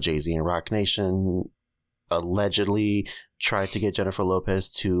Jay-Z and Roc Nation allegedly tried to get Jennifer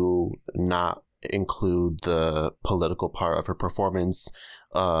Lopez to not include the political part of her performance.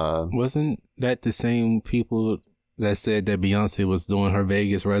 Wasn't that the same people that said that Beyonce was doing her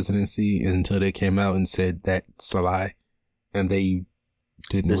Vegas residency until they came out and said that's a lie and they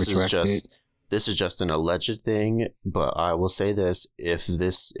didn't retract it? This is just an alleged thing, but I will say this: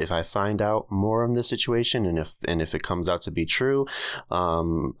 if I find out more on this situation, and if it comes out to be true,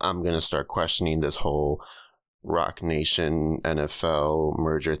 I'm gonna start questioning this whole Roc Nation NFL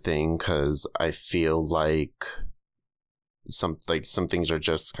merger thing because I feel like some things are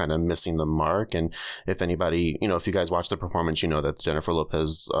just kind of missing the mark. And if anybody, if you guys watch the performance, you know that Jennifer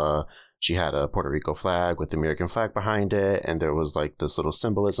Lopez, she had a Puerto Rico flag with the American flag behind it, and there was like this little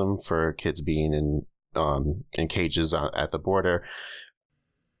symbolism for kids being in cages at the border.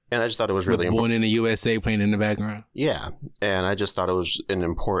 And I just thought it was really Born in the USA playing in the background. Yeah, and I just thought it was an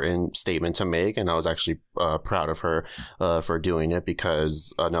important statement to make, and I was actually proud of her for doing it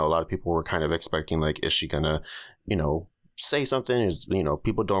because I know a lot of people were kind of expecting like, is she gonna, say something? Is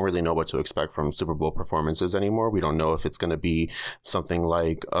people don't really know what to expect from Super Bowl performances anymore. We don't know if it's going to be something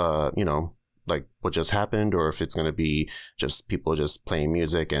like like what just happened, or if it's going to be just people just playing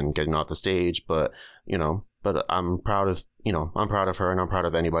music and getting off the stage. But I'm proud of her, and I'm proud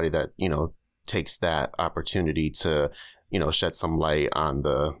of anybody that takes that opportunity to, shed some light on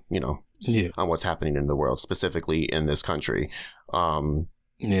the, on what's happening in the world, specifically in this country. And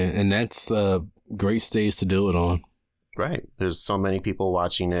that's a great stage to do it on. Right. There's so many people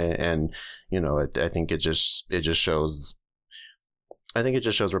watching it, and I think it just shows. I think it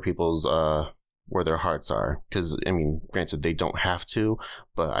just shows where people's where their hearts are. Because I mean, granted, they don't have to,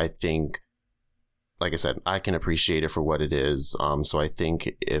 but I think, like I said, I can appreciate it for what it is. So I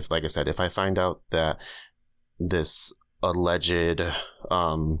think if I find out that this alleged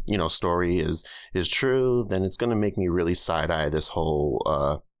story is true, then it's gonna make me really side eye this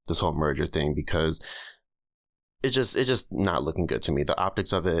whole merger thing, because it's just not looking good to me. The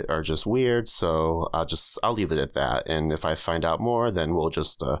optics of it are just weird, so I'll leave it at that. And if I find out more, then we'll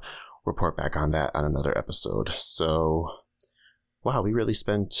just report back on that on another episode. So wow, we really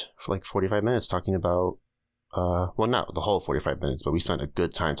spent like 45 minutes talking about well, not the whole 45 minutes, but we spent a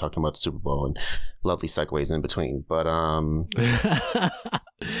good time talking about the Super Bowl and lovely segues in between. But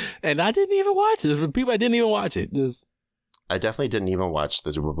and I didn't even watch it. For people, I didn't even watch it. I definitely didn't even watch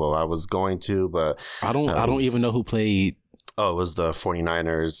the Super Bowl. I was going to, but I don't even know who played. Oh, it was the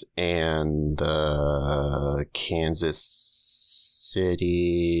 49ers and Kansas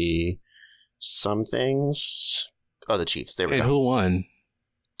City somethings. Oh, the Chiefs. There we go. And who won?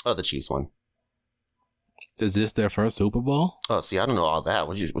 Oh, the Chiefs won. Is this their first Super Bowl? Oh, see, I don't know all that.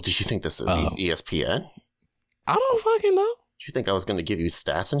 What did you think this is? ESPN? I don't fucking know. You think I was going to give you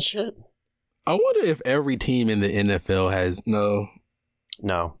stats and shit? I wonder if every team in the NFL has No.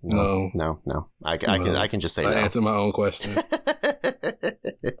 I can just say no. I answer my own question.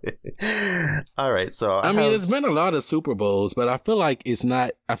 All right, so I mean, it's been a lot of Super Bowls, but I feel like it's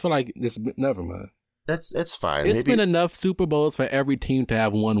not. I feel like it's never mind. It's fine. It's been enough Super Bowls for every team to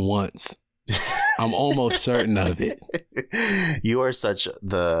have won once. I'm almost certain of it. You are such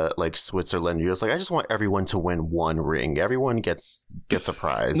the Switzerland. You're just like, I just want everyone to win one ring. Everyone gets a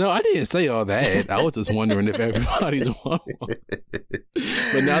prize. No, I didn't say all that. I was just wondering if everybody's won one.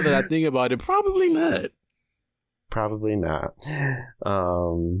 But now that I think about it, probably not. Probably not.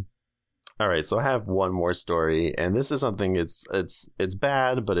 All right, so I have one more story, and this is something. It's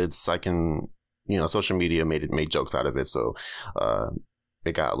bad, but I can social media made jokes out of it, so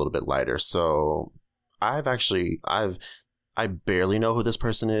it got a little bit lighter. So I barely know who this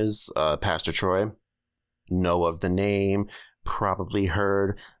person is. Pastor Troy. Know of the name, probably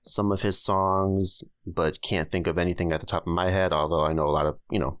heard some of his songs, but can't think of anything at the top of my head. Although I know a lot of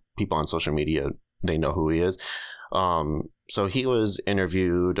people on social media, they know who he is. So he was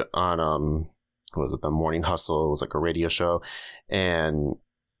interviewed on what was it, the Morning Hustle? It was like a radio show, and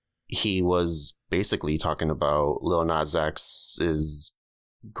he was basically talking about Lil Nas X's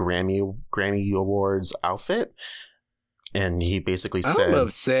Grammy Awards outfit, and he basically said, I'm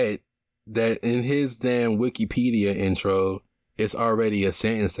upset that in his damn Wikipedia intro it's already a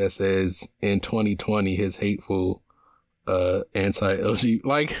sentence that says in 2020 his hateful anti-LGBT,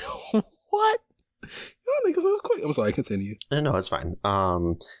 like what? Y'all niggas was quick. I'm sorry, continue. No, it's fine.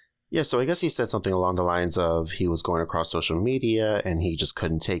 Yeah, so I guess he said something along the lines of he was going across social media and he just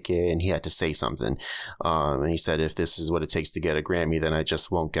couldn't take it and he had to say something. And he said, if this is what it takes to get a Grammy, then I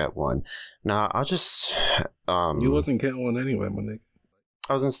just won't get one. Now, I'll just... you wasn't getting one anyway, my nigga.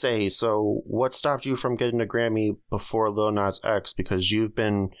 I was going to say, so what stopped you from getting a Grammy before Lil Nas X? Because you've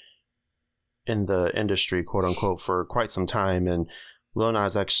been in the industry, quote unquote, for quite some time, and Lil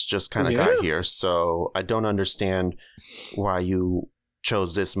Nas X just kind of got here. So I don't understand why you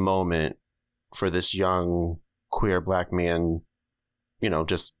chose this moment for this young queer black man,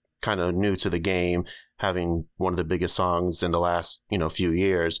 just kind of new to the game, having one of the biggest songs in the last, few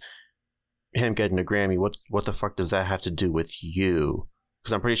years, him getting a Grammy. What the fuck does that have to do with you?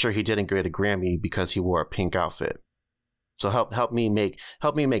 Because I'm pretty sure he didn't get a Grammy because he wore a pink outfit. So help me make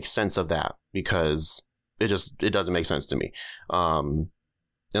sense of that, because it doesn't make sense to me. And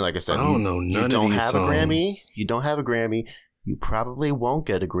like I said, I don't know none of these songs. You don't have a Grammy. You probably won't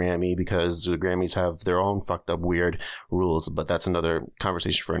get a Grammy because the Grammys have their own fucked up weird rules, but that's another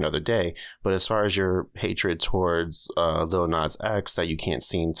conversation for another day. But as far as your hatred towards Lil Nas X that you can't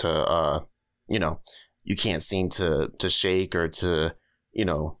seem to shake or to,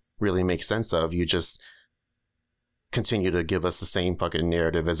 really make sense of, you just continue to give us the same fucking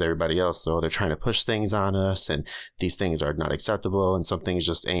narrative as everybody else. So they're trying to push things on us, and these things are not acceptable, and some things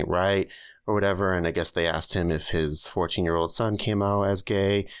just ain't right or whatever. And I guess they asked him if his 14-year-old son came out as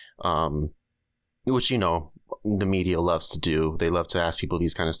gay, which, the media loves to do. They love to ask people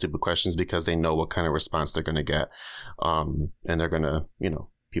these kind of stupid questions because they know what kind of response they're going to get. And they're going to,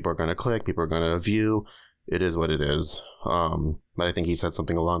 people are going to click, people are going to view. it is what it is. But I think he said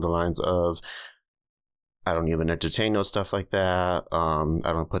something along the lines of, I don't even entertain no stuff like that.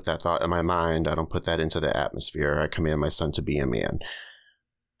 I don't put that thought in my mind. I don't put that into the atmosphere. I command my son to be a man.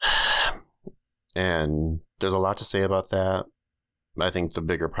 And there's a lot to say about that. I think the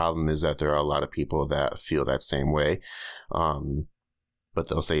bigger problem is that there are a lot of people that feel that same way. But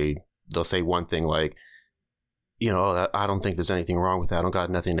they'll say one thing like, you know, I don't think there's anything wrong with that. I don't got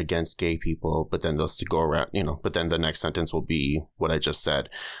nothing against gay people. But then they'll still go around, you know, but then the next sentence will be what I just said,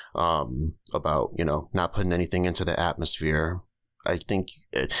 about, you know, not putting anything into the atmosphere. I think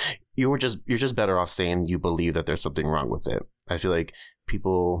you're just better off saying you believe that there's something wrong with it. I feel like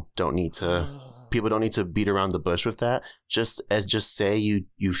people don't need to beat around the bush with that. Just say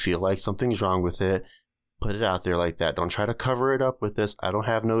you feel like something's wrong with it. Put it out there like that. Don't try to cover it up with this. I don't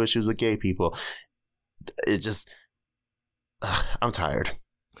have no issues with gay people. It just, I'm tired.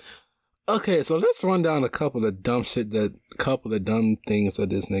 Okay, so let's run down a couple of dumb things that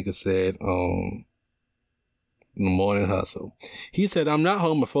this nigga said on the Morning Hustle. He said, I'm not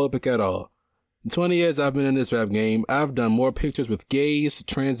homophobic at all. In 20 years I've been in this rap game, I've done more pictures with gays,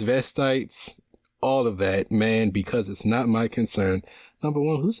 transvestites, all of that, man, because it's not my concern. Number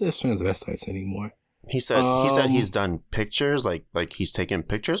one, who says transvestites anymore? He said he's done pictures, like he's taken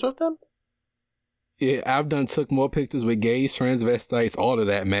pictures with them? Yeah, I've took more pictures with gays, transvestites, all of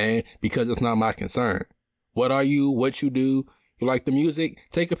that, man, because it's not my concern. What are you? What you do? You like the music?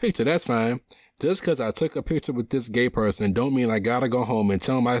 Take a picture. That's fine. Just because I took a picture with this gay person don't mean I gotta go home and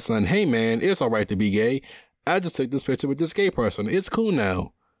tell my son, hey, man, it's all right to be gay. I just took this picture with this gay person. It's cool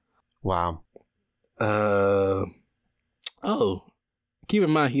now. Wow. Keep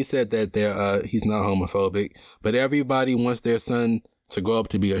in mind, he said that he's not homophobic, but everybody wants their son to grow up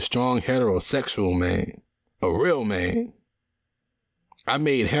to be a strong heterosexual man, a real man. I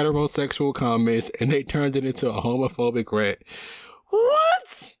made heterosexual comments and they turned it into a homophobic rant.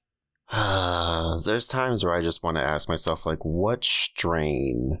 What? There's times where I just want to ask myself, like, what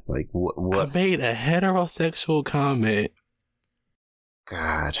strain? Like, what? I made a heterosexual comment.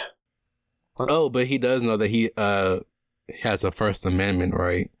 God. What? Oh, but he does know that he has a First Amendment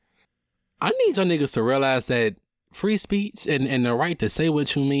right. I need y'all niggas to realize that free speech and the right to say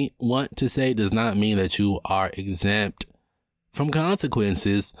what you want to say does not mean that you are exempt from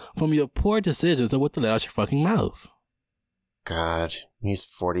consequences from your poor decisions of what to let out your fucking mouth. God, he's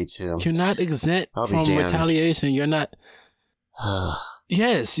 42. You're not exempt from retaliation. You're not.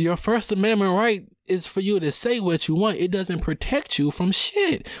 Yes, your First Amendment right is for you to say what you want. It doesn't protect you from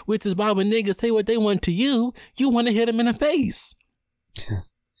shit, which is why when niggas say what they want to you want to hit them in the face.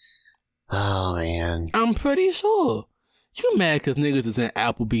 Oh, man. I'm pretty sure. You mad because niggas is in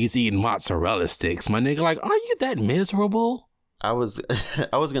Applebee's eating mozzarella sticks, my nigga. Like, are you that miserable? I was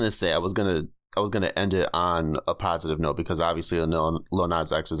gonna end it on a positive note because obviously Lil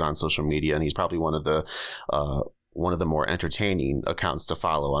Nas X is on social media and he's probably one of the more entertaining accounts to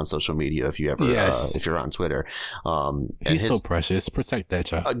follow on social media if you ever if you're on Twitter. He's so precious. Protect that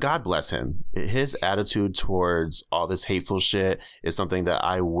child. God bless him. His attitude towards all this hateful shit is something that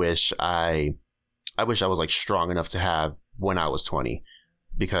I wish I was like strong enough to have when I was 20.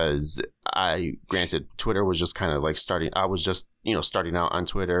 Because granted, Twitter was just kind of like I was just, starting out on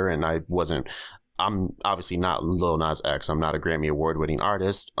Twitter and I'm obviously not Lil Nas X. I'm not a Grammy Award winning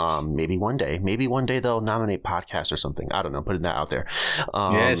artist. Maybe one day they'll nominate podcasts or something. I don't know. Putting that out there.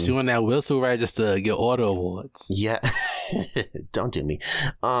 Yes, you on that whistle register, get auto awards. Yeah. Don't do me.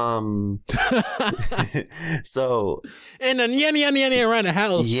 So. And then yanny around the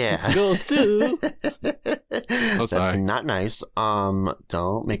house. Yeah. Goes to. I'm sorry. That's not nice.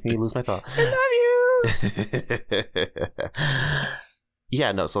 Don't make me lose my thought. I love you.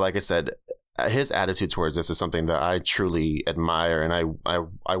 Yeah, no. So like I said, his attitude towards this is something that I truly admire, and I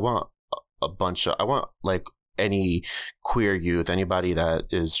want I want like any queer youth, anybody that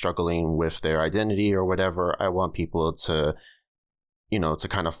is struggling with their identity or whatever, I want people to, to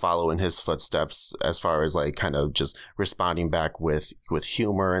kind of follow in his footsteps as far as like kind of just responding back with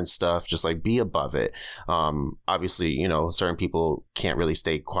humor and stuff, just like be above it. Obviously, certain people can't really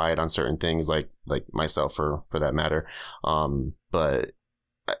stay quiet on certain things like myself for that matter. But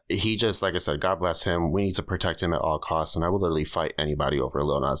he just, like I said, God bless him. We need to protect him at all costs. And I will literally fight anybody over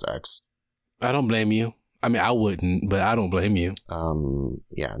Lil Nas X. I don't blame you. I mean, I wouldn't, but I don't blame you.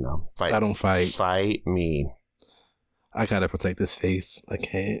 Yeah, no. I don't fight. Fight me. I gotta protect this face. I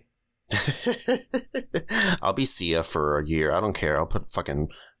can't. I'll be Sia for a year. I don't care. I'll put fucking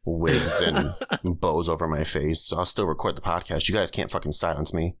wigs and bows over my face. I'll still record the podcast. You guys can't fucking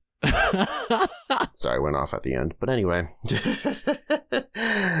silence me. Sorry, I went off at the end. But anyway.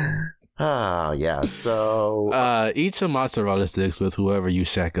 Oh yeah. So Eat some mozzarella sticks with whoever you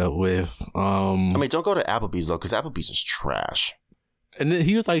shack up with. I mean, don't go to Applebee's though, because Applebee's is trash. And then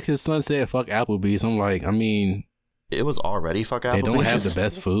he was like, his son said, "Fuck Applebee's." I'm like, I mean, It was already fuck Applebee's. they don't have the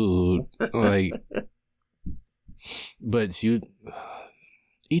best food, like. But you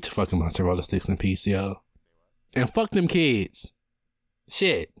eat your fucking mozzarella sticks in peace, yo, and fuck them kids.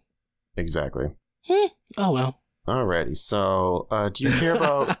 Shit. Exactly. Oh well. Alrighty. So, do you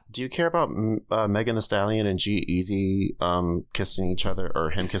care about Megan Thee Stallion and G-Eazy kissing each other,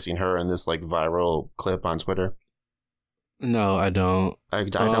 or him kissing her in this like viral clip on Twitter? No, I don't. I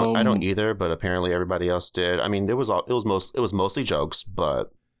don't either, but apparently everybody else did. I mean, it was mostly jokes,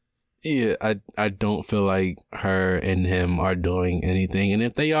 but yeah, I don't feel like her and him are doing anything, and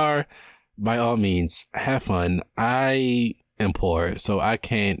if they are, by all means, have fun. I am poor, so I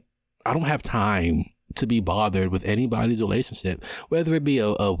don't have time to be bothered with anybody's relationship, whether it be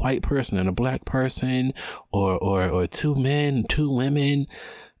a white person and a black person, or two men, two women.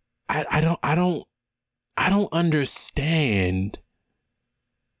 I don't understand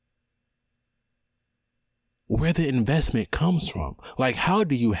where the investment comes from. Like, how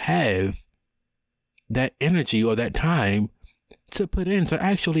do you have that energy or that time to put into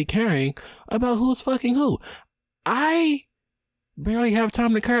actually caring about who's fucking who? I barely have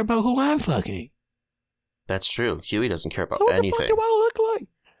time to care about who I'm fucking. that's true. Huey doesn't care about So what anything. the fuck do I look like?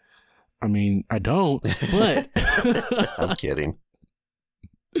 I mean, I don't, but I'm kidding.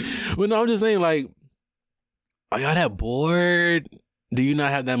 But no, I'm just saying, like, are y'all that bored? Do you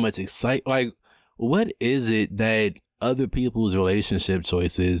not have that much excite? Like, what is it that other people's relationship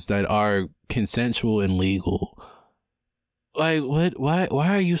choices that are consensual and legal? Like, what? Why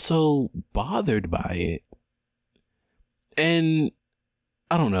are you so bothered by it? And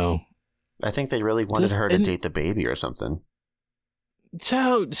I don't know. I think they really wanted her to date the baby or something.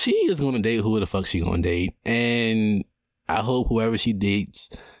 Child, she is going to date who the fuck she going to date. And I hope whoever she dates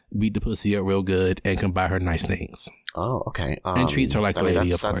beat the pussy up real good and can buy her nice things. Oh, okay. And treats her like a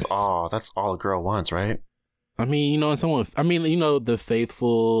lady, of that's course. That's all a girl wants, right? I mean, the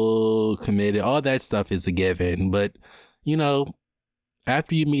faithful, committed, all that stuff is a given. But,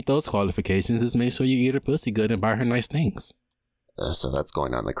 after you meet those qualifications, just make sure you eat her pussy good and buy her nice things. So that's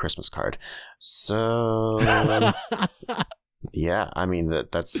going on the Christmas card. So yeah, I mean I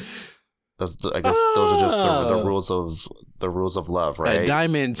guess those are just the rules of love, right? A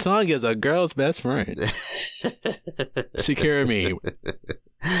diamond tongue is a girl's best friend. Secure me.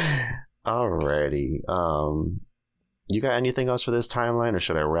 Alrighty. You got anything else for this timeline, or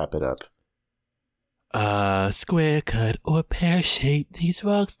should I wrap it up? Square cut or pear shape, these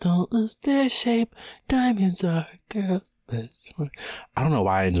rocks don't lose their shape. Diamonds are a girl's best friend. I don't know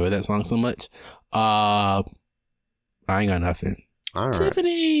why I enjoy that song so much. I ain't got nothing. All right.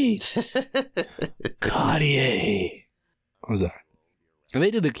 Tiffany's Cartier. What was that? And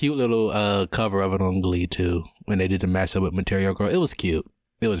they did a cute little cover of it on Glee too, when they did the mashup with Material Girl. It was cute.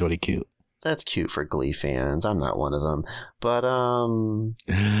 It was really cute. That's cute for Glee fans. I'm not one of them, but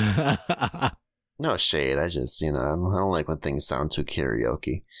no shade. I just I don't like when things sound too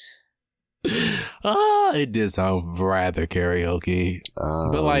karaoke. It did sound rather karaoke,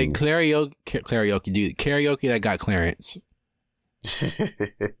 but like karaoke, dude, karaoke that got clearance.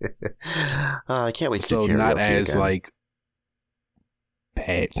 I can't wait to do So karaoke not as again. like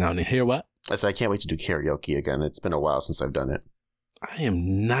bad sounding. Hear what? I said I can't wait to do karaoke again. It's been a while since I've done it. I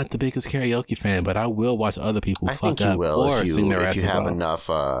am not the biggest karaoke fan, but I will watch other people I fuck think you up will or sing their if asses you have off. enough.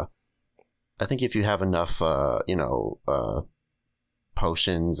 I think if you have enough,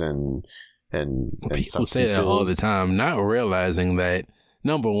 potions and People say that all the time, not realizing that,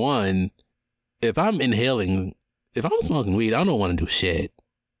 number one, if I'm smoking weed, I don't want to do shit.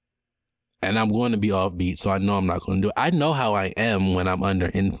 And I'm going to be offbeat, so I know I'm not going to do it. I know how I am when I'm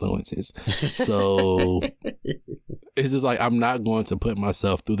under influences. So it's just like I'm not going to put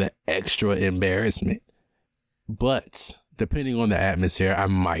myself through the extra embarrassment. But depending on the atmosphere, I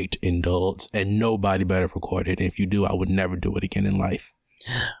might indulge, and nobody better record it. If you do, I would never do it again in life.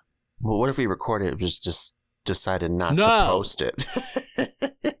 Well, what if we recorded it, just decided not to post it?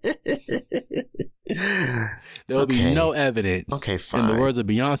 There will be no evidence. Okay, fine. In the words of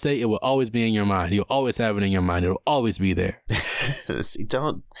Beyonce, it will always be in your mind. You'll always have it in your mind. It'll always be there. See, we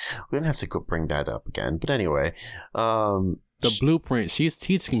don't have to go bring that up again. But anyway, the blueprint, she's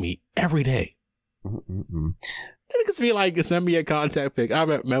teaching me every day. It could be like, send me a contact pic. I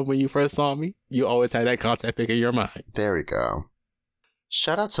remember when you first saw me, you always had that contact pic in your mind. There we go.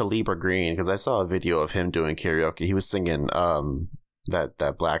 Shout out to Libra Green, because I saw a video of him doing karaoke. He was singing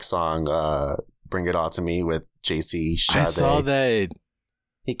that black song, Bring It All to Me, with JC Chade. I saw that.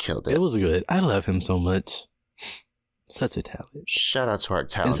 He killed it. It was good. I love him so much. Such a talent. Shout out to our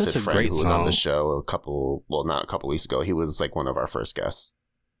talented such a friend great who was on the song. show not a couple weeks ago. He was like one of our first guests.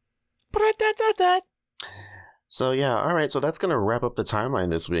 So yeah, all right. So that's going to wrap up the timeline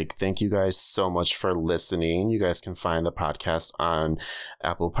this week. Thank you guys so much for listening. You guys can find the podcast on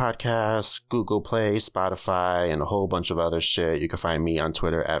Apple Podcasts, Google Play, Spotify, and a whole bunch of other shit. You can find me on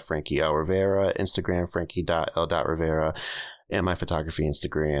Twitter at Frankie L. Rivera, Instagram Frankie.L.Rivera, and my photography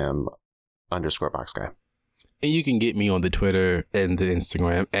Instagram _boxguy. And you can get me on the Twitter and the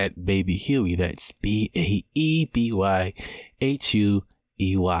Instagram at Baby Huey. That's BAEBYHUEY.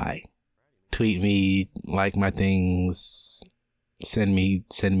 Tweet me, like my things, send me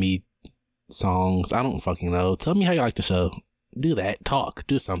songs. I don't fucking know. Tell me how you like the show. Do that. Talk.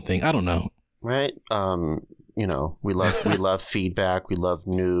 Do something. I don't know. Right? You know, we love feedback. We love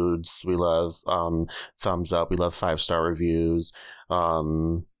nudes. We love thumbs up. We love 5-star reviews.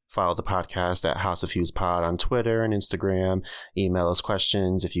 Follow the podcast at House of Hughes Pod on Twitter and Instagram. Email us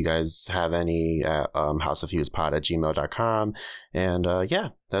questions if you guys have any at houseofhughespod@gmail.com. And yeah,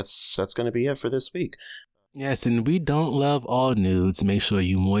 that's going to be it for this week. Yes, and we don't love all nudes. Make sure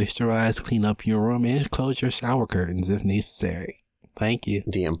you moisturize, clean up your room, and close your shower curtains if necessary. Thank you.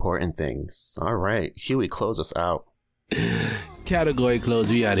 The important things. All right. Huey, close us out. Category close.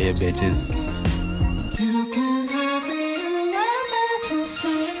 We out here, bitches.